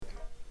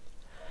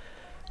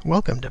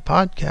Welcome to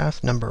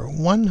podcast number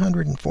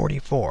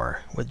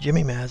 144 with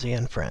Jimmy Mazzy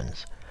and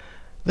friends.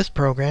 This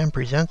program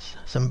presents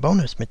some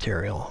bonus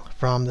material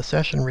from the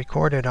session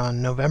recorded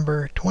on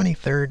November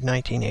 23,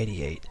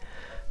 1988.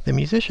 The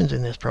musicians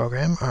in this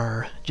program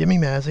are Jimmy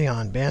Mazzy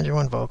on banjo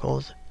and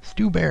vocals,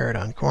 Stu Baird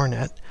on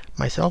cornet,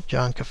 myself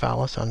John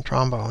Kafalis on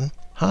trombone,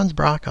 Hans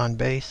Brock on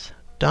bass,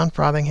 Don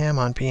Frothingham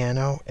on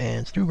piano,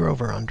 and Stu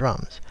Grover on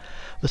drums.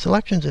 The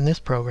selections in this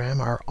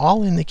program are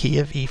all in the key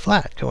of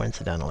E-flat,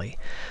 coincidentally.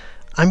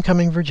 I'm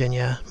Coming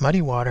Virginia,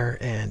 Muddy Water,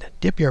 and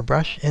Dip Your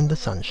Brush in the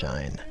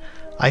Sunshine.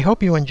 I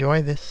hope you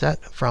enjoy this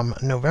set from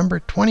November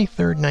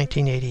 23rd,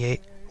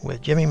 1988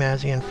 with Jimmy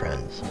Mazzy and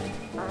friends.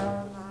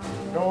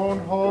 Don't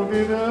hold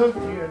it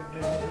again,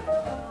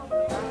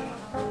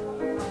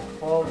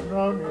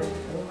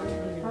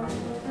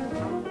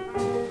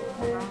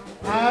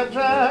 I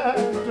tried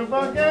to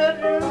forget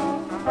you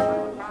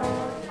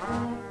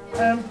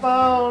and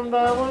found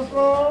I was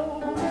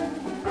wrong.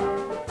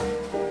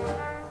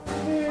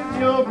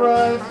 Your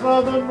bright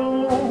southern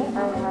moon,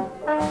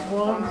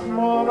 once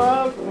more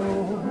I'll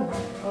go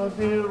a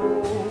dear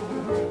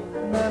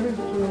old mammy's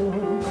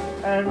tune.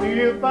 And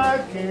if I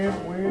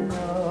can't win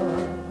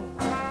up,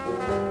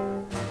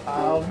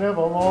 I'll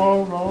never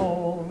walk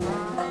wrong.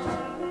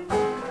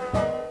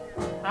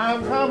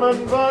 I'm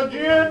coming,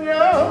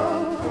 Virginia,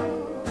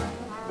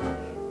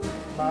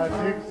 my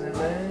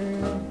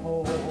Dixieland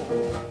home.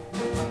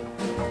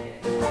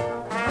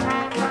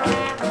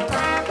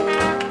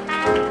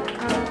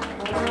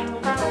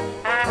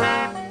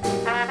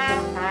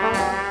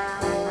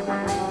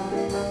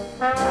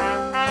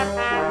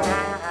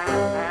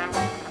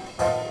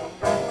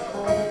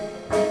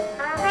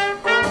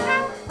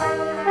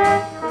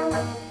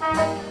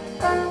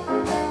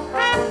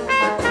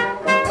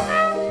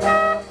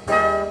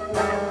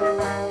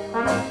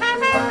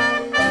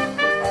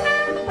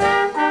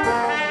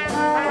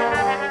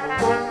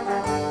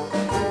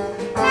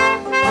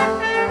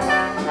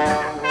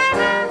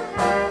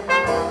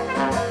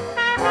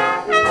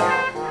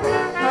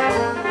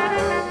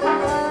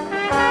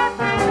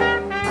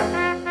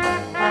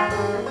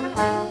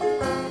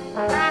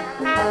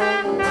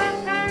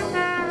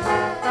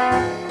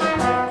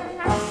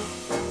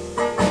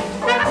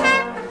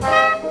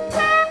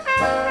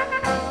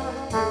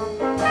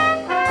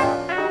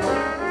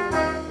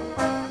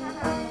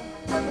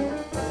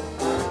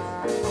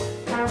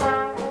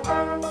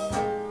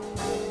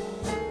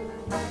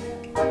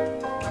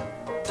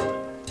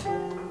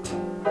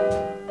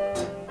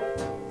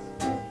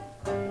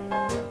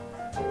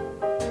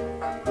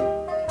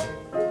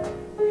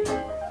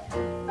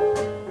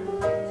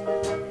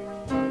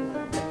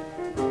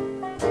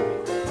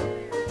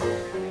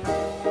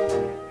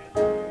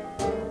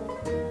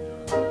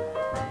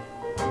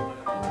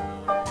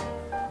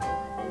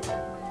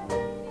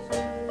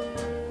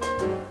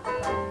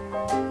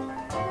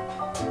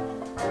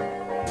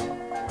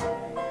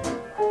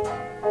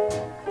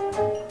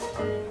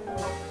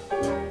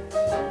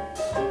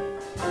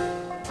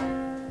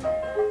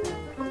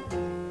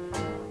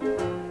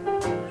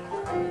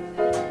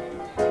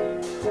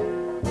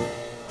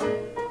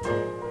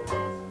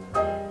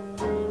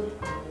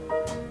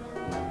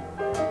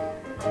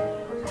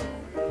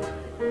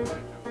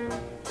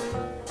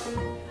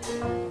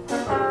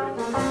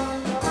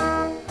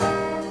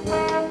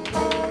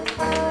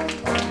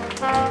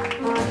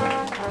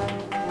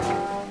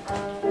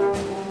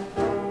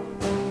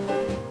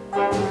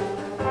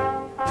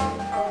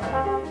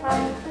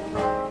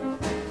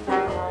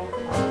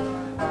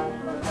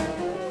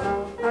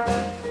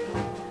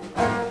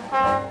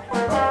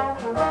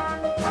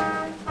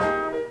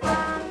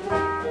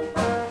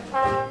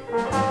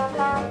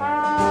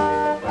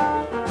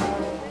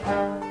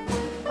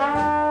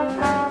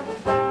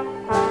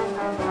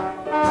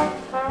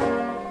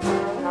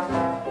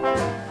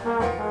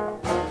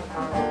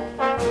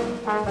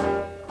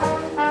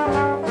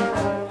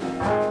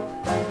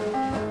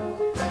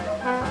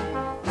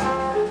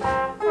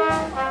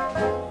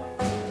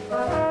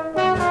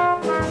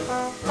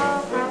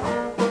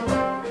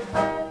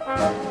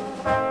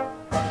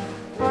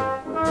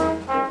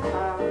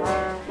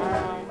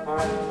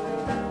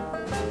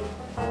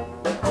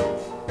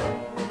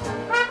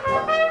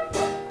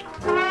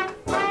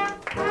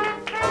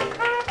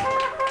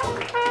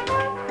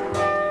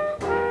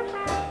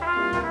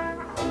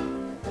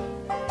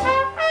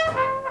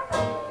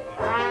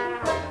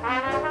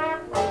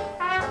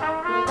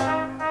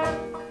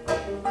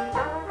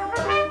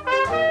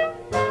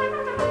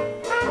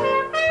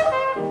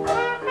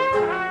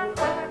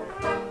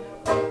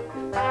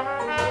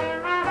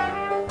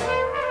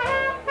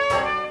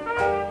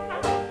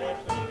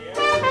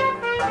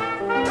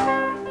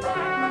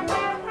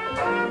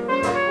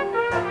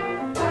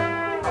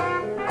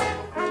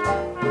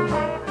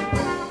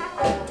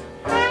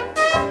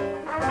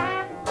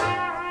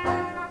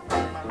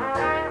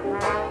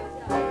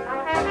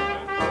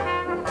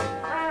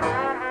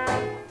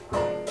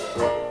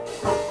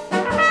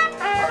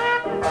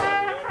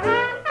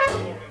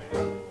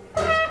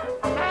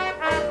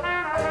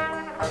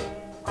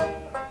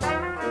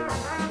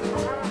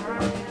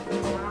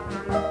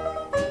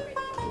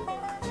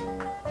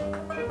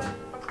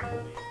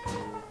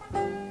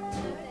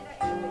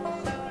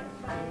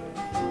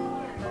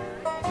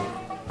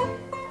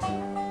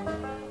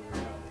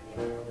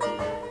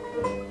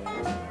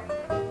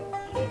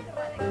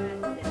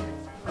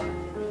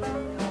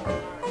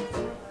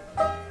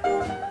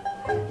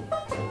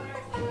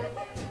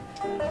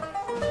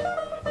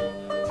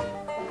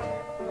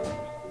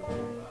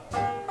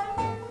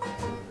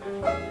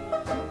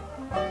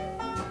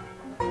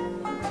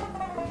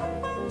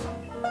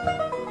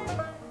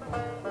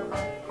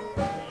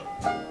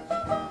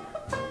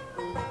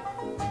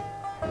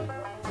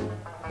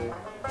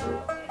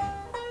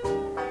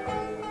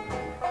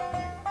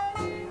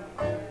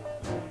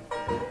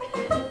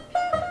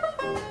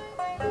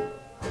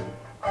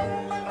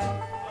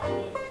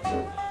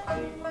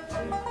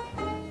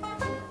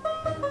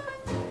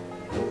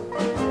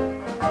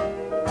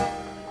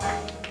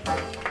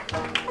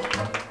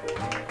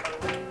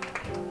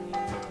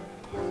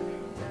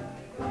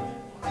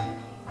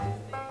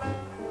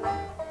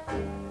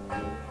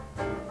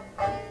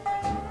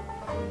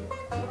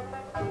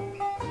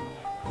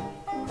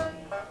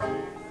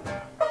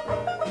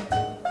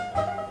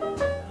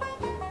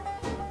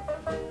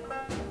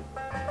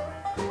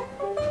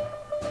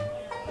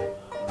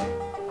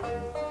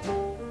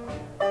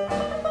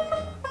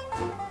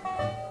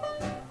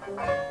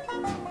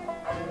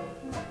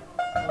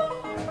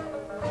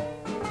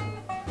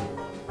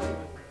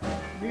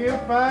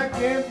 I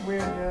can't win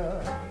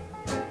ya,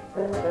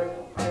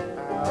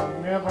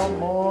 I'm never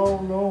more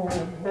alone.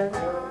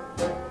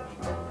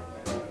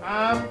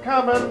 I'm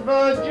coming,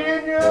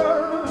 Virginia,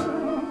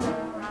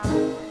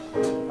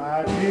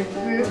 my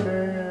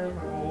Dixieland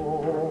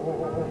home.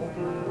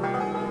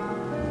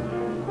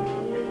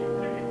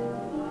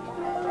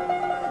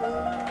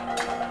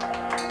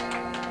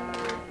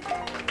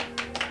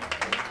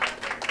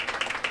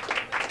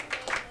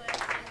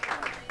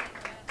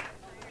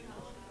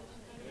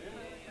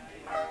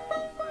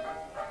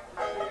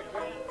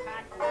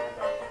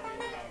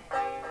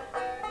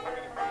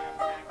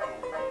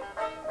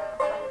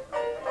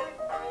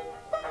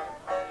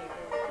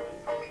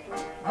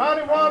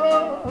 Muddy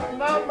water,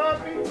 not my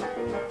feet.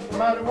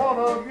 Muddy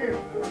water gives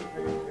me.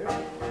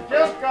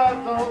 Just got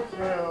some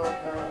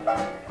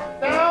shelter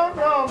down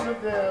on the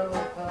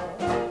delta.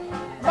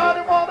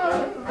 Muddy water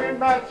in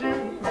my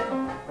shoes.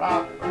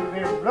 Rock to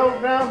them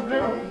blow down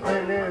blues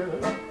they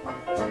live.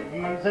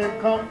 Ease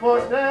and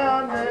comfort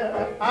down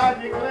there, I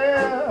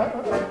declare.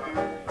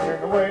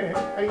 Turn away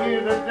a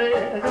year to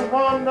day to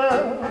wander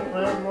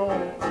and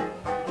roam.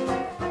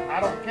 I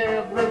don't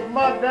care if there's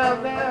mud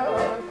down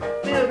there,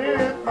 still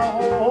is my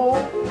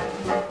home.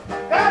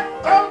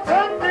 Got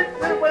some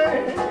Dixie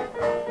way,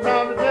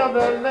 now the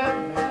devil let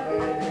me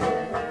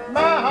lay.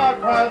 My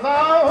heart cries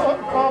out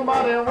for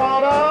muddy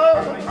water.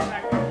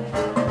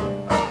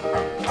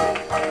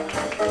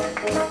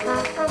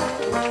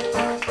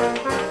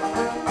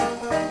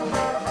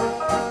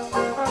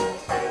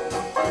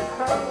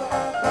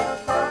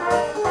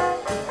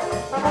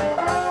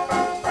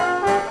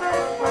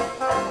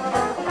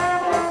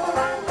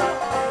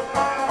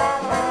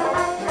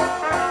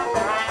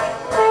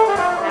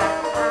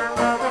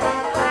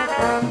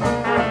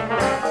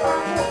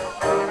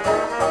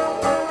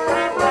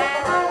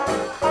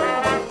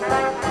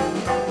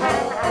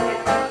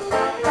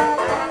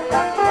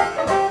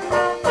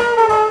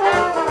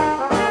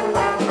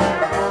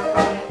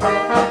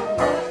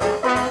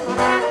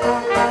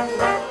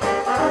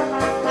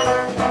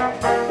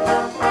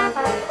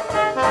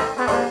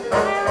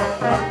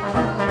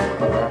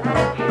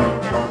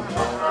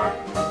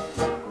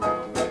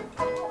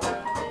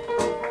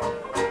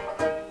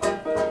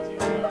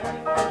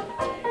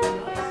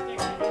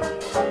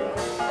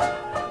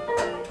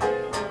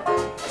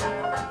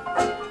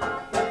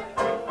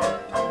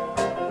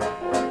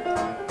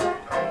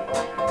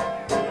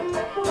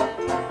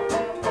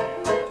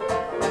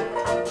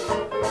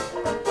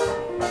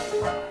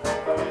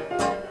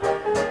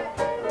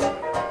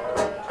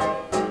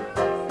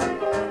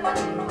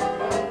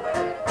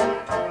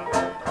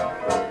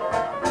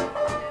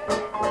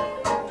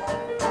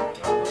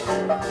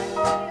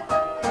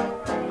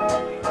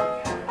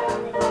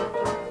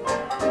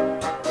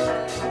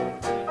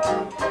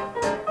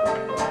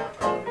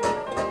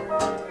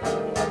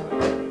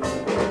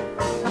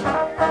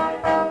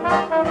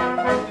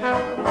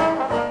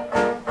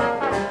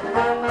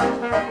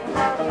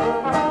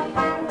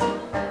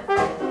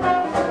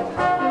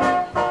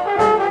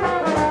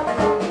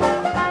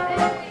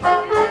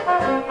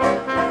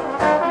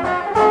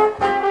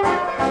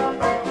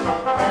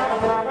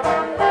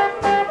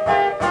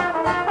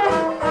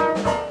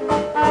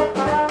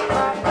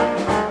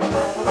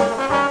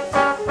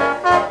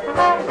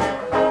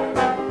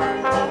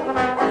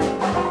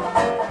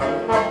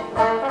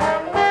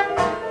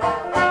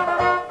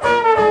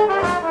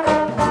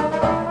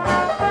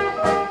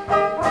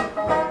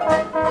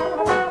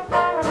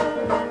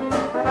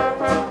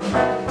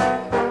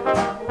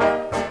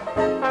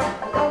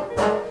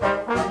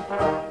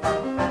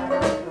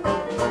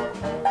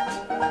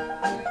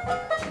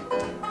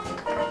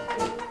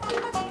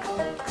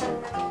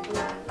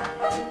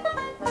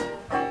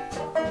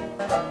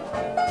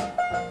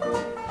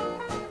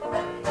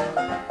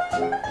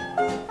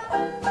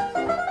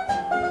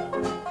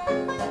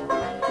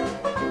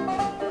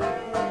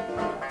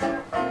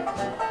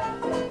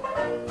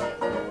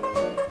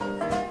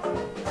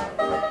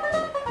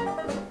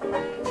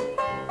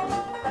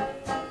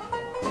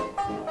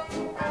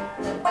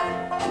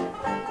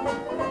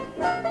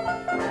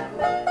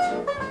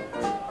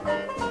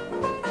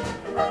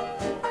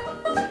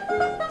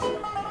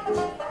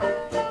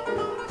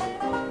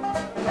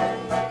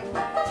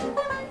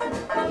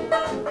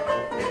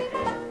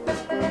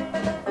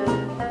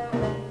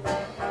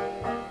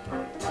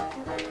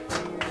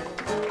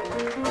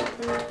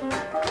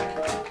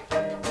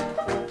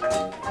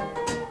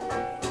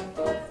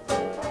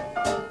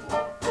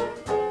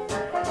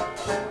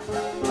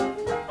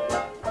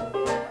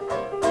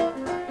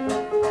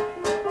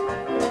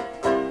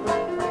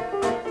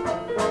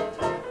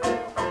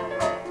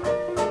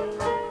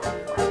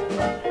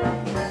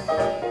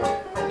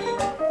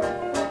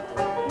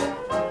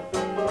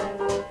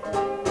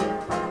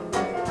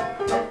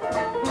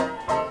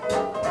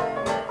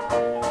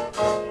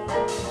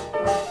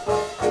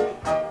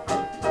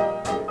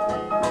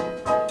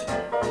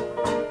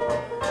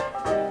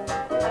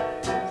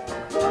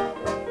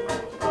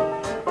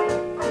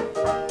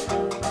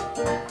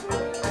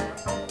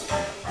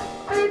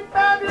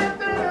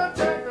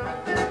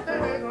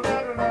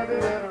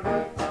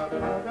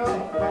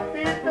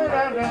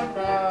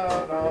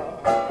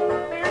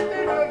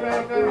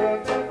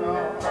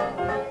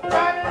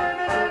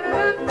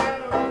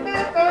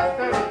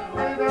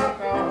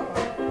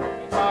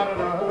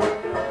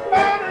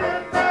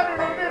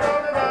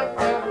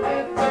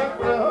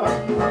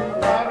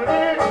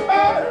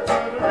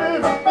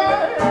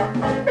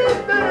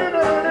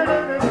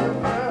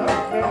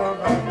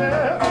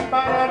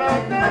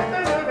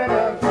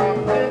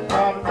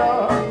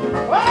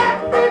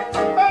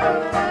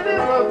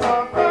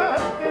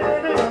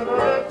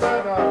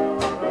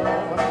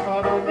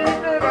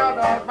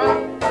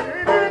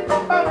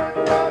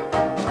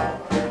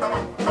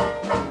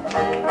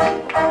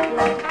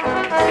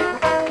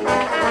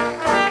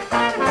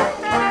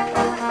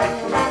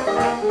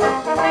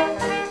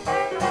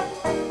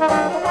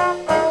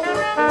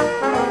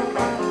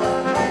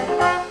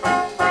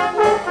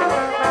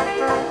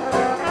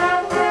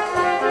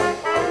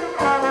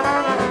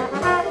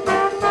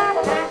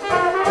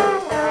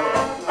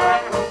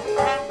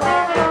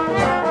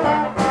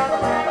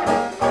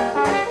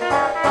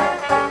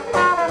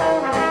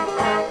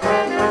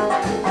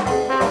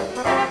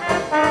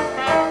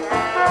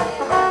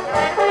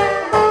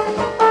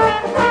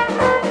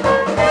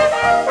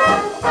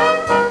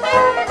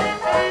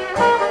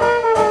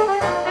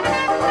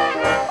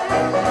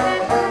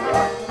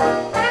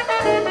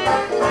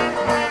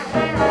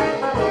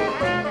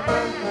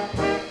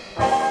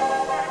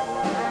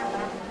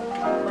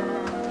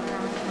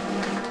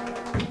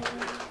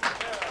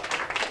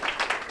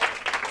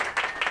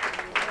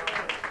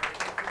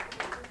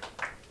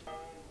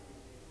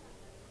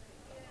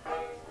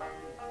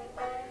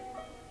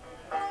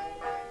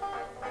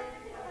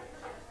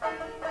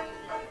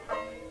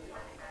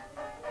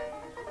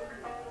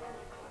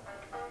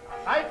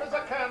 Life is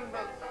a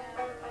canvas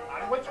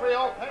on which we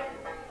all paint,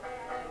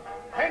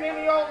 painting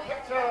the old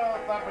picture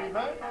that we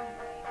made.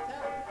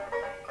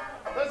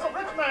 There's a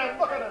rich man,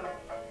 look at him.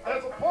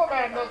 There's a poor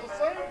man, does the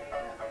same.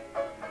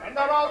 And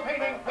they're all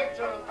painting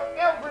pictures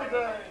every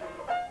day.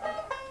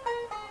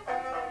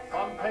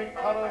 Some paint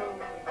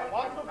colors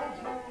wonderful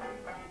too.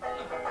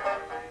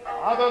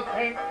 Others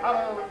paint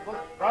colors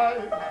with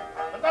pride.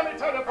 But let me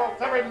tell you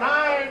folks, every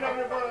line,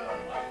 every word,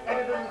 and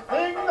it is the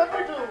thing that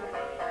we do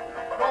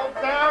goes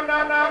down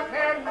on our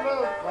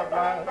canvas of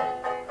life.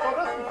 So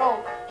listen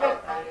folks,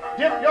 just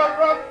dip your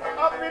brush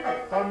up in the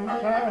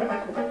sunshine.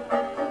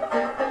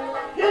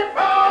 Keep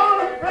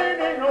on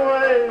painting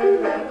away.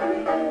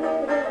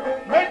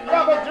 Make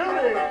love a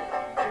duty,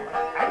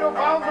 and you're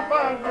bound to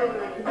find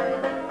beauty.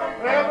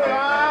 Every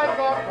eyes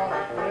are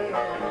concentrated.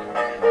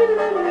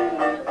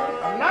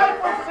 Life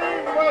will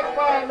seem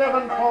worthwhile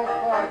living, folks,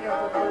 for I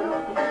guess it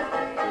will.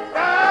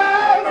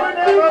 Skies will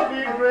never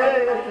be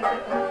gray.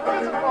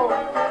 Listen, folks,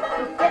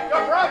 just take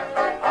your brush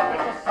up in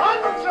the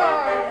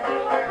sunshine.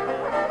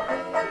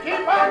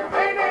 Keep on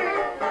painting,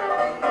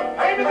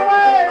 painting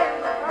away.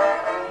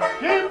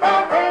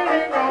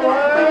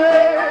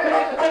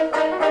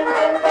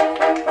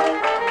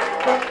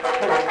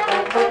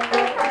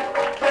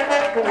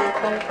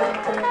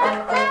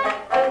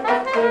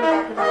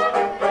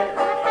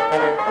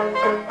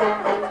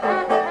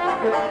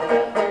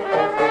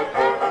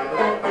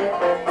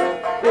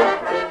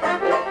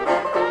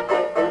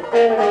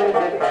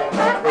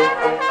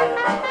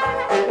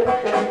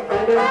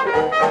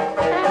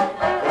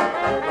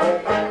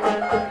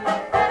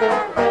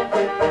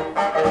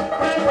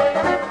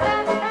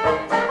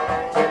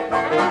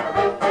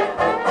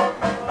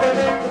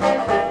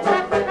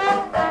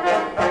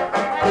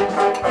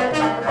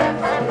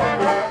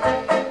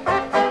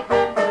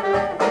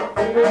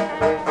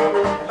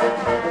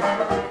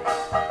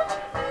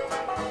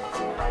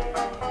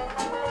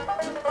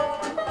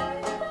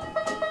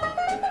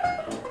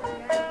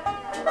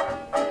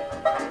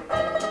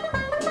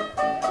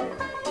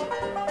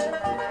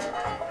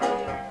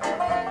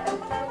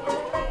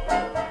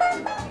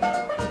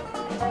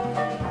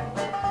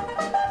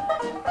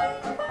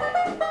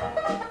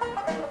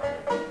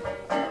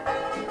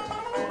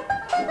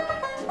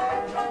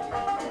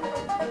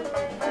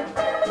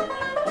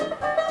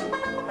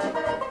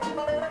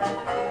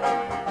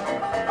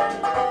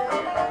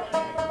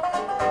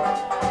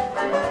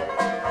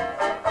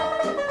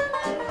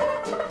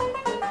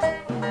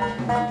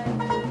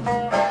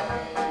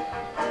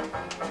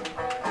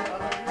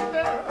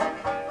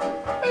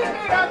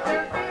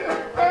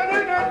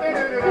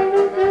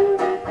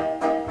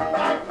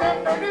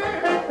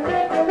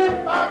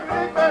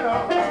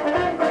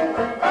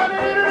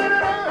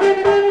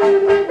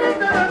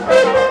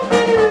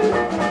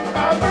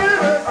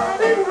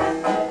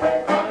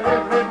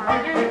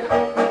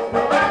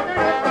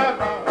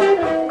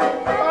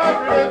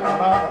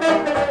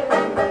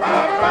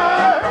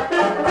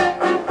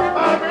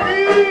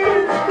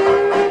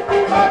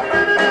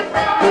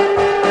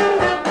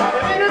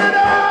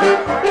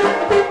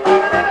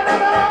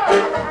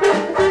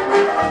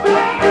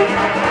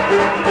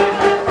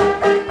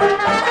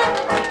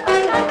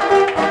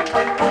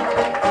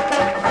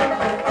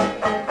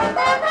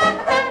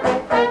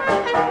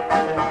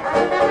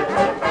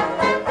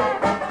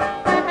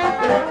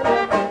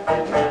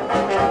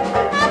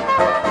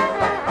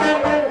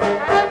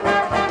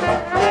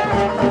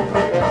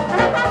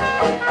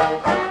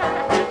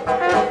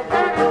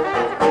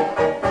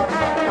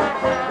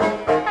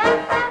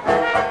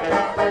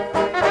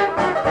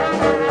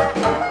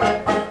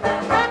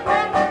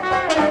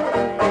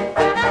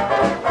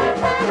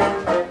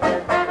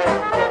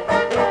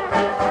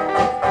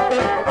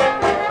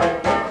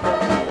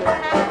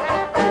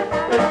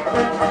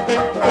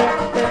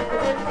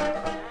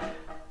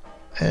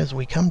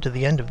 come to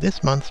the end of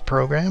this month's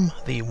program,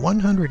 the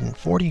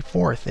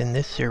 144th in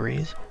this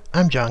series.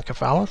 I'm John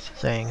Kafalis,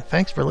 saying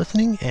thanks for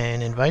listening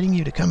and inviting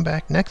you to come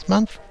back next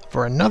month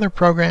for another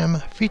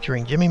program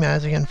featuring Jimmy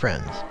Mazzy and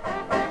friends.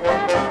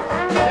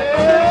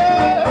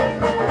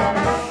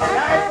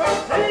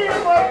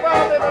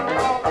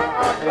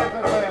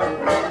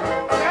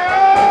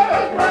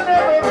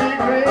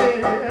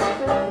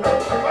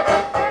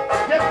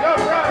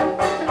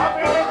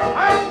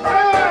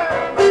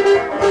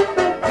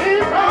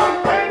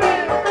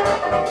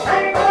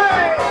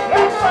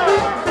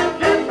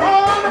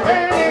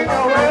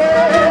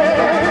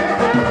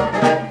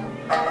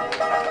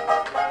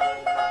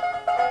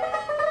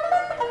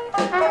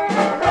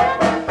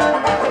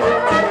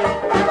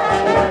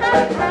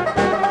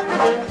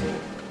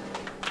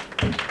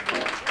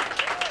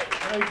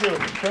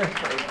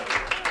 Thank you.